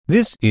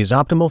This is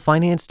Optimal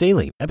Finance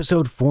Daily,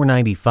 episode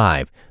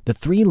 495, The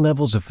 3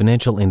 Levels of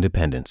Financial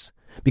Independence.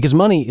 Because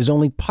money is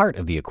only part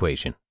of the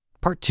equation.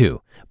 Part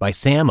 2, by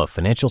Sam of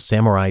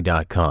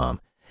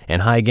FinancialSamurai.com.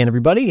 And hi again,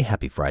 everybody.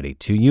 Happy Friday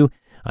to you.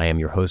 I am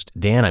your host,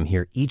 Dan. I'm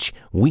here each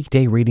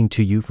weekday reading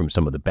to you from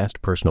some of the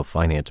best personal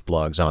finance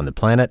blogs on the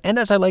planet. And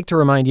as I like to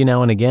remind you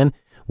now and again,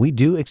 we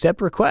do accept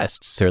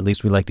requests, or at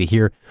least we like to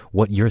hear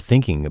what you're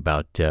thinking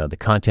about the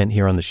content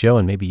here on the show,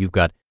 and maybe you've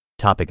got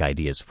topic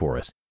ideas for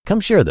us. Come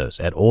share those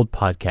at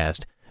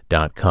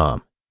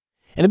oldpodcast.com.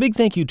 And a big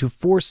thank you to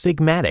Four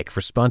Sigmatic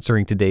for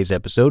sponsoring today's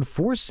episode.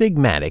 Four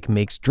Sigmatic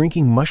makes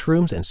drinking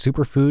mushrooms and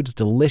superfoods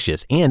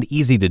delicious and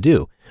easy to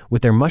do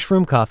with their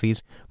mushroom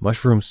coffees,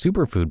 mushroom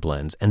superfood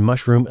blends, and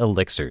mushroom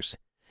elixirs.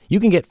 You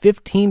can get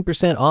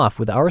 15% off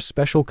with our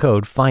special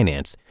code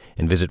FINANCE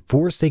and visit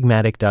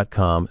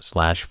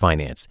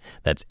foursigmatic.com/finance.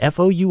 That's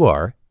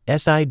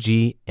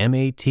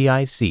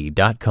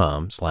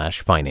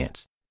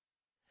FOURSIGMATIC.com/finance.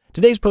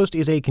 Today's post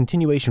is a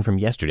continuation from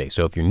yesterday,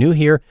 so if you're new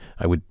here,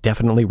 I would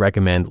definitely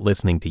recommend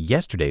listening to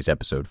yesterday's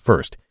episode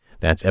first.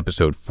 That's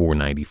episode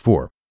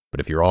 494. But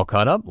if you're all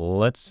caught up,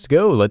 let's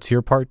go. Let's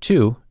hear part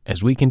 2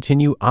 as we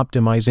continue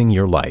optimizing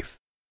your life.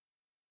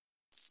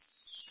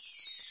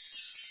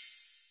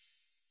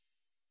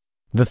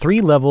 The 3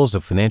 Levels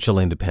of Financial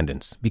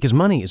Independence, because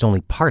money is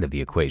only part of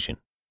the equation.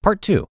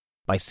 Part 2,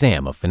 by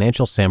Sam of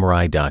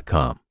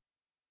FinancialSamurai.com.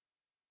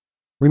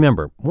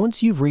 Remember,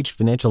 once you've reached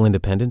financial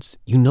independence,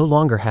 you no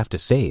longer have to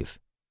save.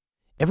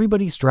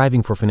 Everybody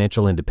striving for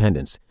financial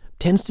independence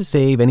tends to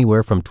save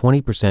anywhere from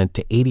 20%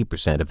 to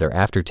 80% of their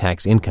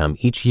after-tax income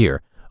each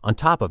year on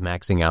top of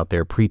maxing out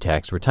their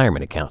pre-tax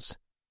retirement accounts.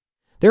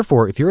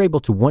 Therefore, if you're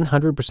able to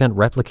 100%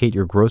 replicate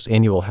your gross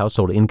annual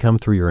household income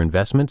through your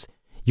investments,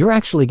 you're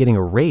actually getting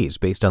a raise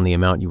based on the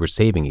amount you were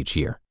saving each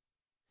year.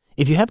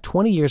 If you have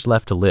 20 years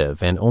left to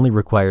live and only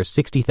require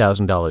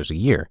 $60,000 a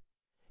year,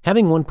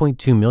 having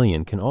 $1.2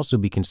 million can also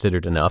be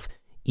considered enough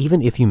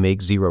even if you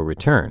make zero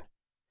return.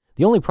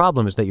 The only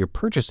problem is that your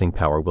purchasing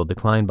power will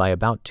decline by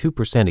about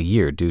 2% a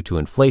year due to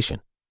inflation.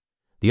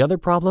 The other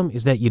problem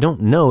is that you don't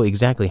know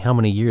exactly how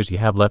many years you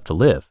have left to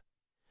live.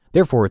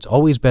 Therefore, it's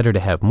always better to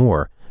have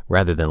more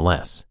rather than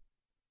less.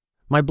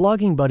 My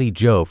blogging buddy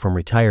Joe from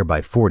Retire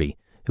by 40,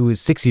 who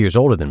is 6 years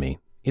older than me,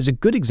 is a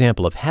good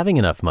example of having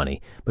enough money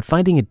but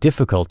finding it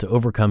difficult to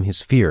overcome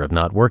his fear of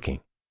not working.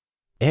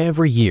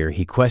 Every year,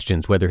 he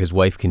questions whether his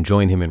wife can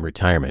join him in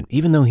retirement,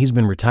 even though he's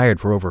been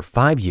retired for over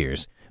 5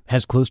 years,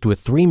 has close to a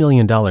 $3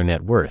 million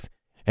net worth,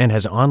 and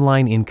has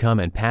online income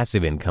and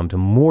passive income to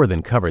more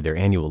than cover their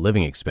annual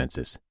living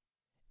expenses.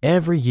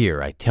 Every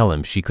year, I tell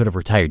him she could have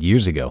retired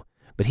years ago,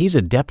 but he's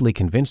adeptly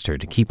convinced her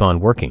to keep on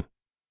working.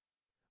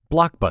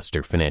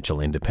 Blockbuster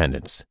financial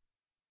independence.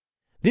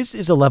 This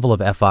is a level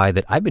of FI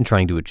that I've been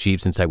trying to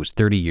achieve since I was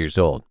 30 years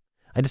old.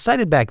 I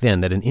decided back then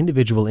that an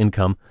individual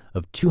income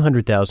of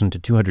 $200,000 to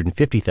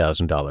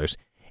 $250,000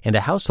 and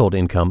a household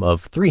income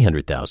of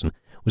 $300,000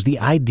 was the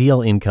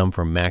ideal income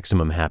for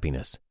maximum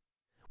happiness.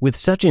 With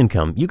such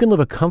income, you can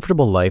live a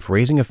comfortable life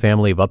raising a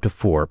family of up to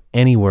 4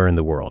 anywhere in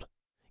the world.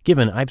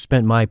 Given I've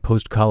spent my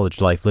post-college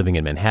life living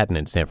in Manhattan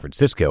and San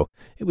Francisco,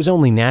 it was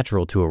only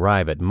natural to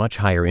arrive at much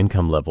higher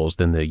income levels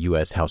than the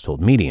U.S. household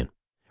median.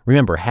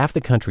 Remember, half the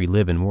country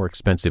live in more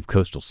expensive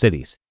coastal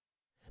cities.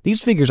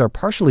 These figures are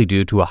partially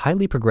due to a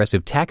highly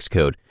progressive tax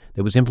code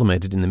that was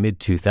implemented in the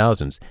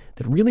mid-2000s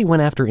that really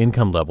went after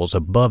income levels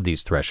above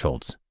these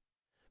thresholds.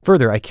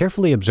 Further, I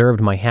carefully observed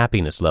my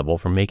happiness level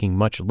from making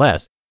much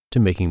less to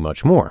making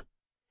much more.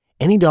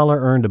 Any dollar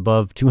earned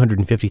above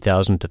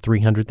 $250,000 to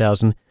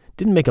 $300,000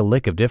 didn't make a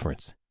lick of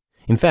difference.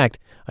 In fact,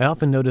 I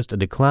often noticed a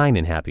decline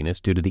in happiness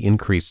due to the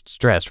increased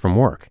stress from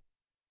work.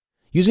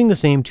 Using the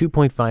same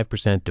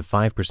 2.5% to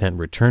 5%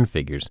 return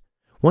figures,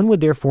 one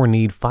would therefore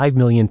need $5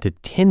 million to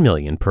 $10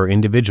 million per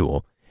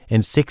individual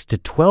and $6 to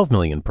 $12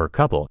 million per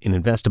couple in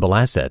investable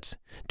assets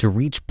to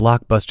reach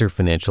blockbuster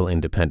financial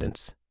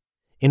independence.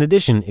 In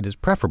addition, it is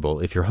preferable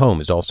if your home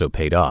is also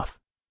paid off.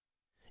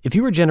 If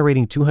you are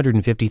generating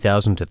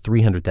 $250,000 to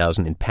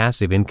 $300,000 in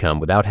passive income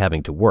without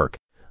having to work,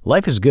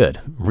 life is good,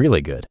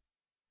 really good.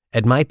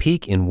 At my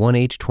peak in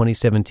 1H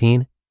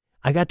 2017,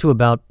 I got to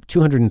about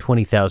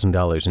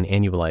 $220,000 in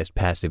annualized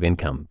passive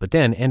income, but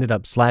then ended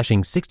up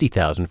slashing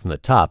 $60,000 from the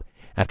top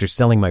after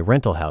selling my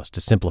rental house to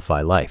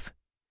simplify life.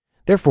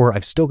 Therefore,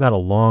 I've still got a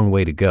long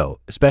way to go,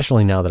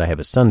 especially now that I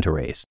have a son to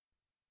raise.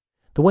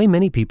 The way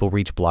many people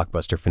reach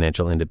blockbuster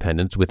financial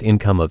independence with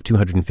income of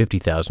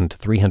 $250,000 to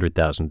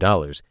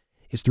 $300,000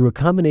 is through a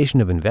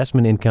combination of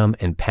investment income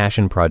and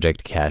passion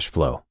project cash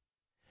flow.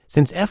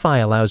 Since FI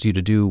allows you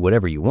to do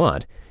whatever you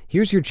want,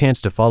 here's your chance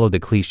to follow the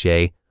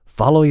cliche,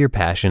 follow your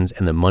passions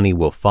and the money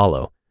will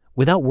follow,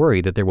 without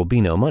worry that there will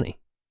be no money.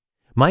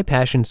 My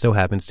passion so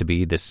happens to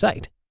be this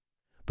site.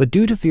 But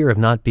due to fear of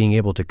not being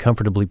able to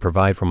comfortably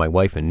provide for my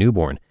wife and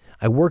newborn,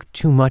 I worked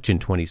too much in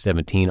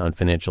 2017 on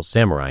Financial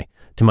Samurai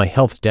to my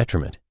health's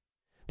detriment.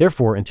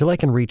 Therefore, until I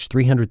can reach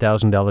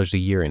 $300,000 a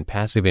year in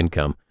passive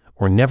income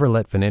or never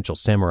let Financial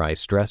Samurai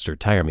stress or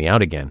tire me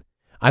out again,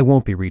 I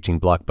won't be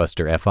reaching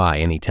blockbuster FI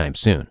anytime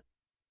soon.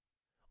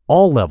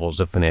 All levels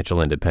of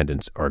financial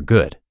independence are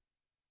good.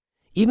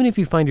 Even if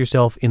you find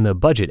yourself in the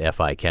budget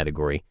FI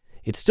category,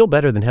 it's still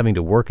better than having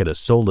to work at a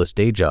soulless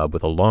day job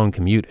with a long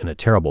commute and a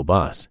terrible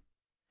boss.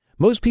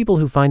 Most people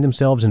who find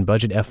themselves in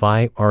budget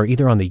FI are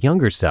either on the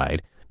younger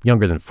side,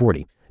 younger than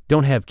 40,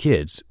 don't have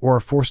kids, or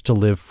are forced to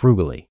live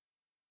frugally.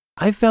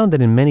 I've found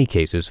that in many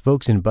cases,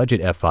 folks in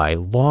budget FI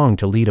long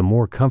to lead a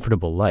more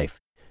comfortable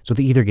life, so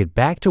they either get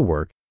back to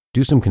work,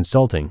 do some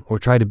consulting, or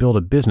try to build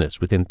a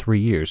business within 3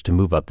 years to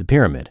move up the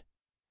pyramid.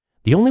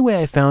 The only way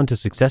I've found to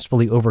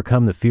successfully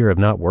overcome the fear of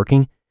not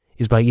working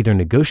is by either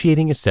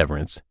negotiating a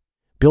severance,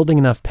 building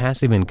enough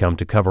passive income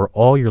to cover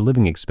all your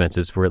living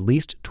expenses for at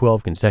least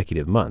 12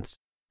 consecutive months,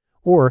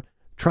 or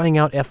trying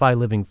out FI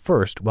living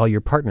first while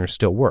your partner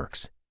still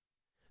works.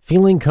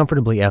 Feeling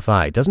comfortably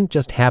FI doesn't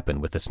just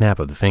happen with the snap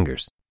of the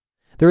fingers.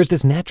 There is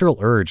this natural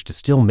urge to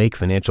still make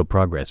financial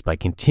progress by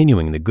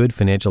continuing the good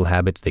financial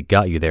habits that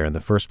got you there in the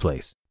first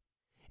place.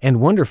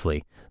 And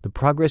wonderfully, the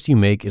progress you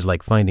make is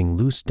like finding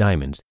loose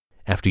diamonds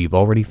after you've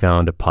already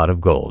found a pot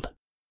of gold.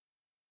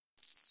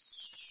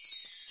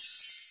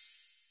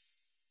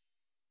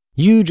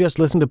 You just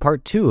listened to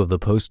part 2 of the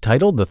post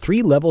titled The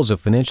 3 Levels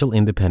of Financial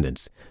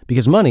Independence,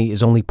 Because Money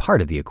is Only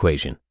Part of the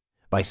Equation,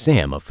 by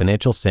Sam of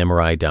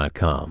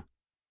FinancialSamurai.com.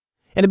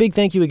 And a big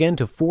thank you again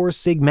to Four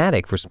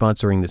Sigmatic for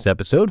sponsoring this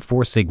episode.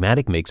 Four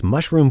Sigmatic makes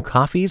mushroom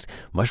coffees,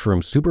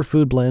 mushroom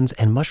superfood blends,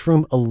 and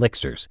mushroom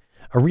elixirs,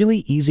 a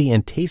really easy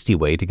and tasty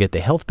way to get the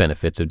health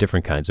benefits of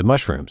different kinds of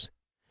mushrooms.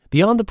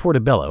 Beyond the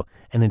portobello,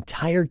 an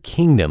entire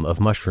kingdom of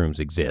mushrooms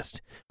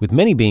exist, with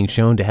many being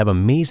shown to have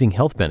amazing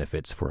health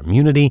benefits for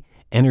immunity,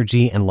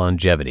 energy, and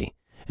longevity.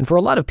 And for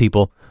a lot of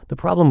people, the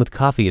problem with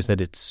coffee is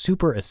that it's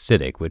super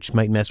acidic, which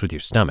might mess with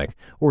your stomach,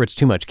 or it's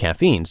too much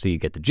caffeine, so you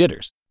get the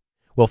jitters.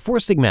 Well, Four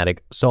Sigmatic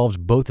solves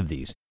both of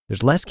these.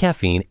 There's less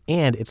caffeine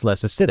and it's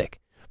less acidic.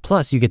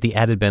 Plus, you get the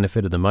added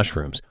benefit of the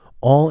mushrooms,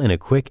 all in a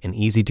quick and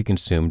easy to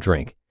consume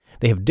drink.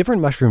 They have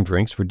different mushroom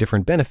drinks for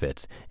different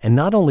benefits, and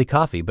not only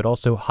coffee, but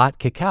also hot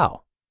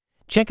cacao.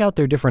 Check out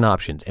their different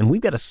options, and we've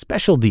got a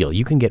special deal.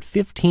 You can get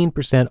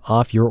 15%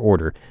 off your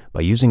order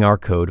by using our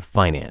code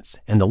FINANCE,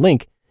 and the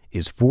link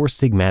is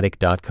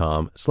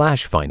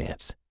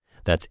foursigmatic.com/finance.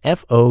 That's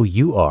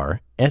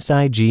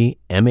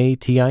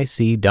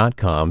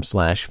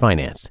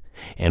foursigmatic.com/finance.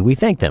 And we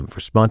thank them for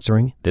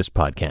sponsoring this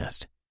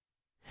podcast.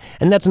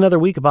 And that's another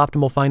week of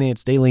Optimal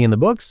Finance Daily in the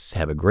books.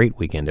 Have a great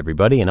weekend,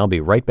 everybody, and I'll be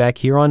right back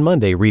here on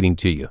Monday reading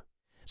to you.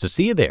 So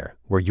see you there,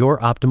 where your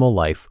optimal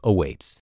life awaits.